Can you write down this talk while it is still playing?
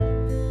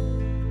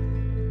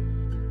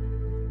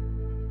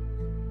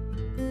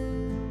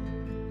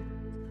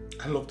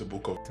I love the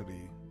book of 3,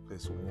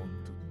 verse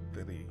 1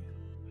 to 3.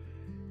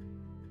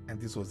 And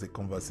this was a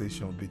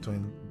conversation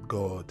between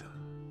God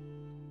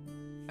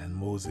and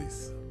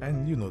Moses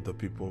and the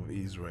people of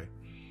Israel.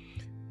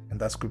 And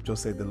that scripture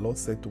said, the Lord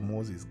said to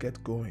Moses,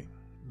 get going,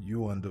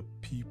 you and the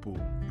people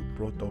you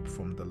brought up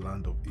from the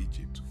land of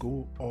Egypt.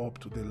 Go up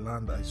to the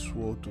land I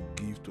swore to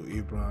give to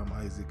Abraham,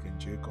 Isaac, and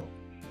Jacob.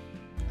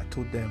 I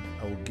told them,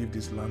 I will give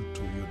this land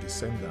to your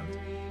descendants,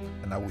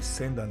 and I will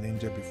send an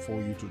angel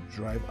before you to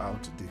drive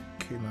out the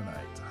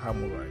Canaanites,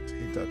 Amorites,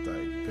 Hittites,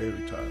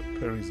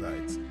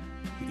 Perizzites,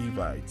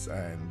 Hivites,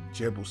 and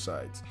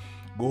Jebusites.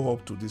 Go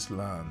up to this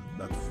land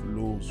that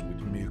flows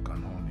with milk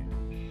and honey.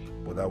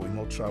 But I will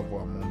not travel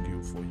among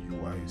you, for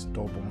you are a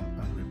stubborn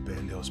and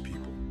rebellious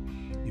people.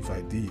 If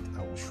I did,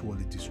 I will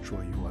surely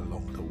destroy you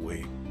along the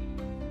way.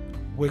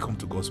 Welcome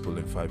to Gospel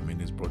in 5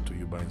 Minutes, brought to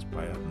you by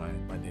Inspired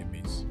Mind. My name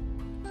is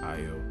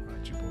Ayo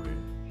Ajiboye.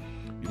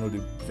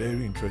 The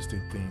very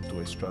interesting thing to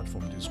extract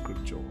from this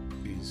scripture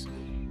is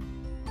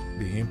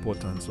the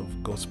importance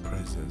of God's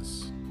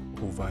presence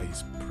over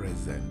His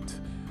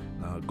present.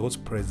 Now, God's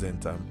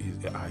present are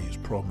His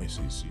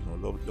promises.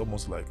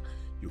 Almost like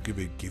you give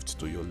a gift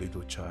to your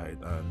little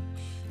child, and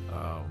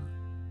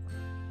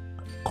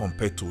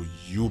compared to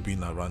you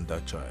being around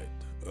that child,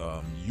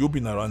 you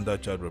being around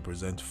that child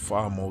represents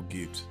far more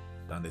gifts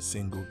than a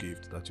single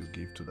gift that you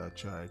give to that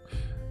child.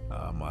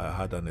 I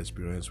had an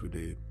experience with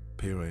a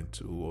parent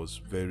who was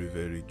very,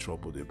 very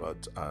troubled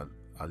about her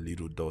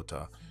little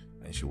daughter,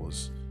 and she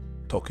was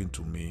talking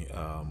to me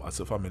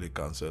as a family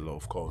counselor,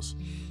 of course,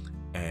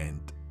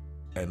 and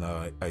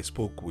I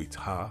spoke with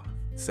her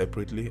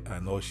separately,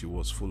 and all she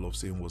was full of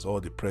saying was all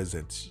the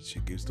presents she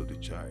gives to the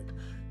child.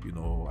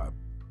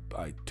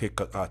 I take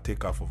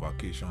her for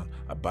vacation,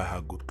 I buy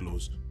her good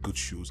clothes, good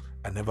shoes,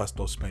 I never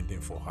stop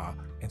spending for her,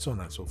 and so on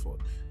and so forth.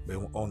 But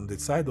on the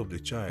side of the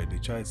child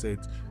said,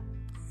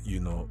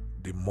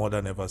 the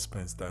mother never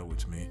spends time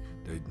with me,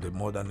 the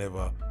mother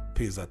never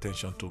pays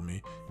attention to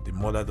me, the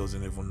mother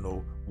doesn't even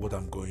know what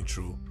I'm going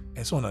through,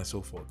 and so on and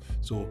so forth.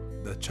 So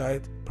the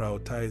child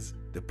prioritized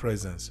the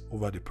presence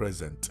over the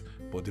present,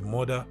 but the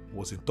mother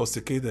was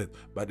intoxicated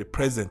by the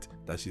present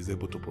that she's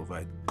able to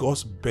provide.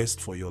 God's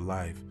best for your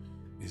life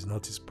is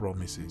not His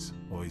promises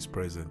or His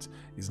presence.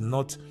 It's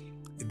not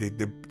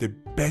the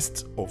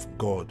best of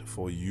God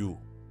for you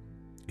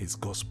is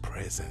God's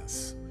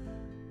presence,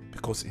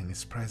 because in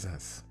His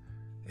presence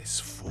is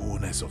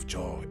fullness of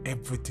joy,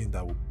 everything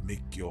that will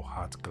make your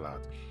heart glad.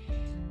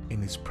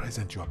 In His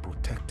presence you are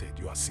protected,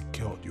 you are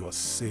secured, you are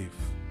safe.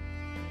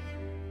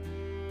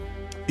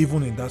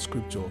 Even in that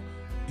scripture,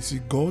 you see,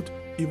 God,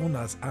 even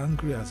as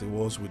angry as He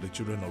was with the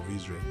children of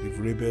Israel, they've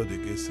rebelled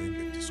against Him,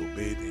 they've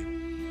disobeyed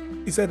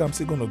Him. He said, I'm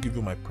still going to give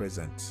you my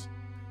present,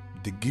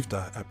 the gift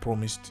I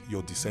promised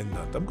your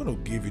descendant. I'm going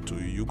to give it to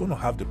you. You're going to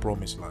have the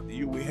promised land.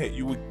 You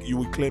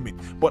will claim it,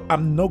 but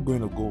I'm not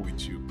going to go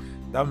with you.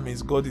 That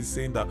means God is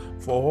saying that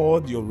for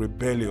all your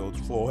rebellion,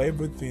 for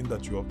everything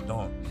that you have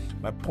done,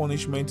 my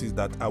punishment is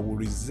that I will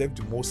reserve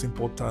the most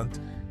important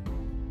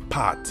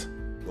part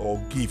or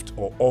gift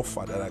or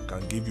offer that I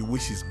can give you,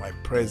 which is my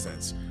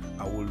presence.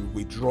 I will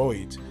withdraw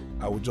it.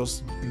 I will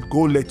just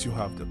go let you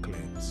have the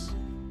claims.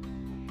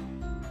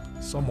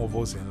 Some of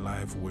us in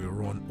life will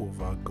run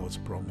over God's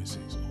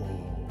promises.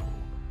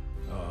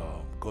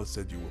 God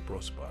said you will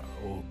prosper.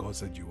 God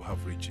said you will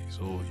have riches.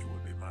 You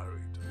will be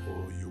married.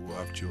 You will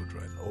have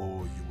children.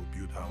 You will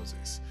build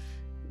houses.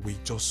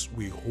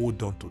 We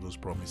hold on to those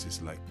promises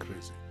like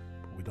crazy,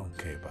 but we don't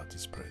care about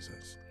His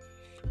presence.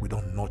 We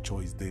don't nurture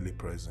His daily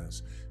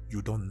presence.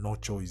 You don't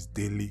nurture His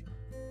daily,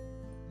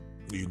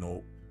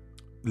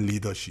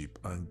 leadership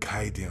and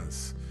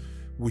guidance,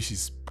 which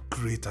is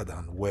greater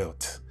than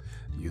wealth,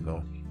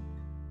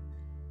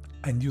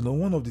 And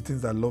one of the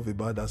things I love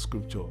about that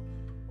scripture,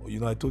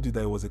 I told you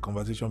that it was a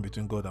conversation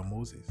between God and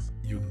Moses.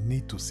 You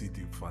need to see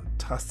the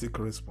fantastic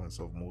response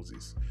of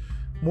Moses.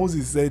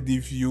 Moses said,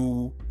 if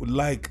you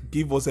like,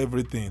 give us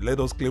everything. Let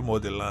us claim all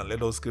the land.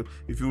 Let us claim.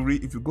 If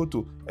you go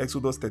to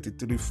Exodus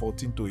 33,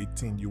 14 to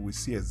 18, you will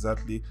see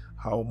exactly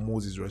how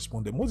Moses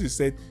responded. Moses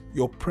said,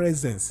 your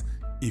presence,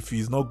 if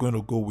He's not going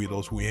to go with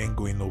us, we ain't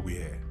going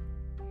nowhere.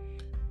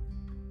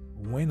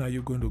 When are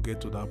you going to get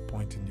to that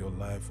point in your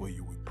life where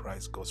you will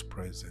prize God's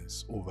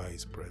presence over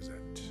His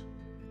present?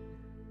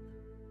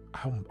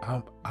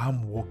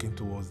 I'm walking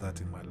towards that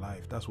in my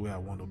life. That's where I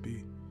want to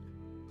be.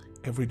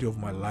 Every day of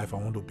my life, I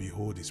want to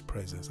behold His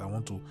presence. I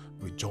want to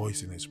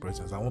rejoice in His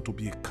presence. I want to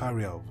be a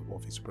carrier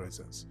of His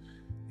presence.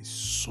 It's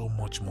so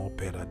much more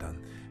better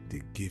than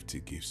the gift He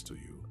gives to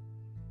you.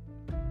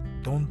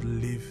 Don't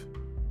leave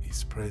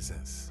His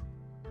presence,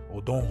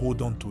 or don't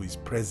hold on to His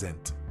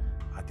present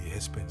at the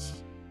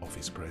expense of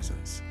His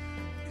presence.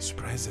 His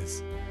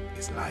presence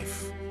is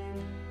life.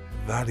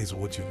 That is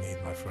what you need,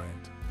 my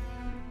friend.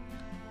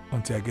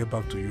 Until I get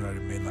back to you, I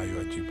remain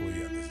Ayo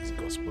Ajiboye, and this is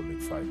Gospel in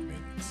 5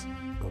 Minutes.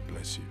 God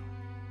bless you.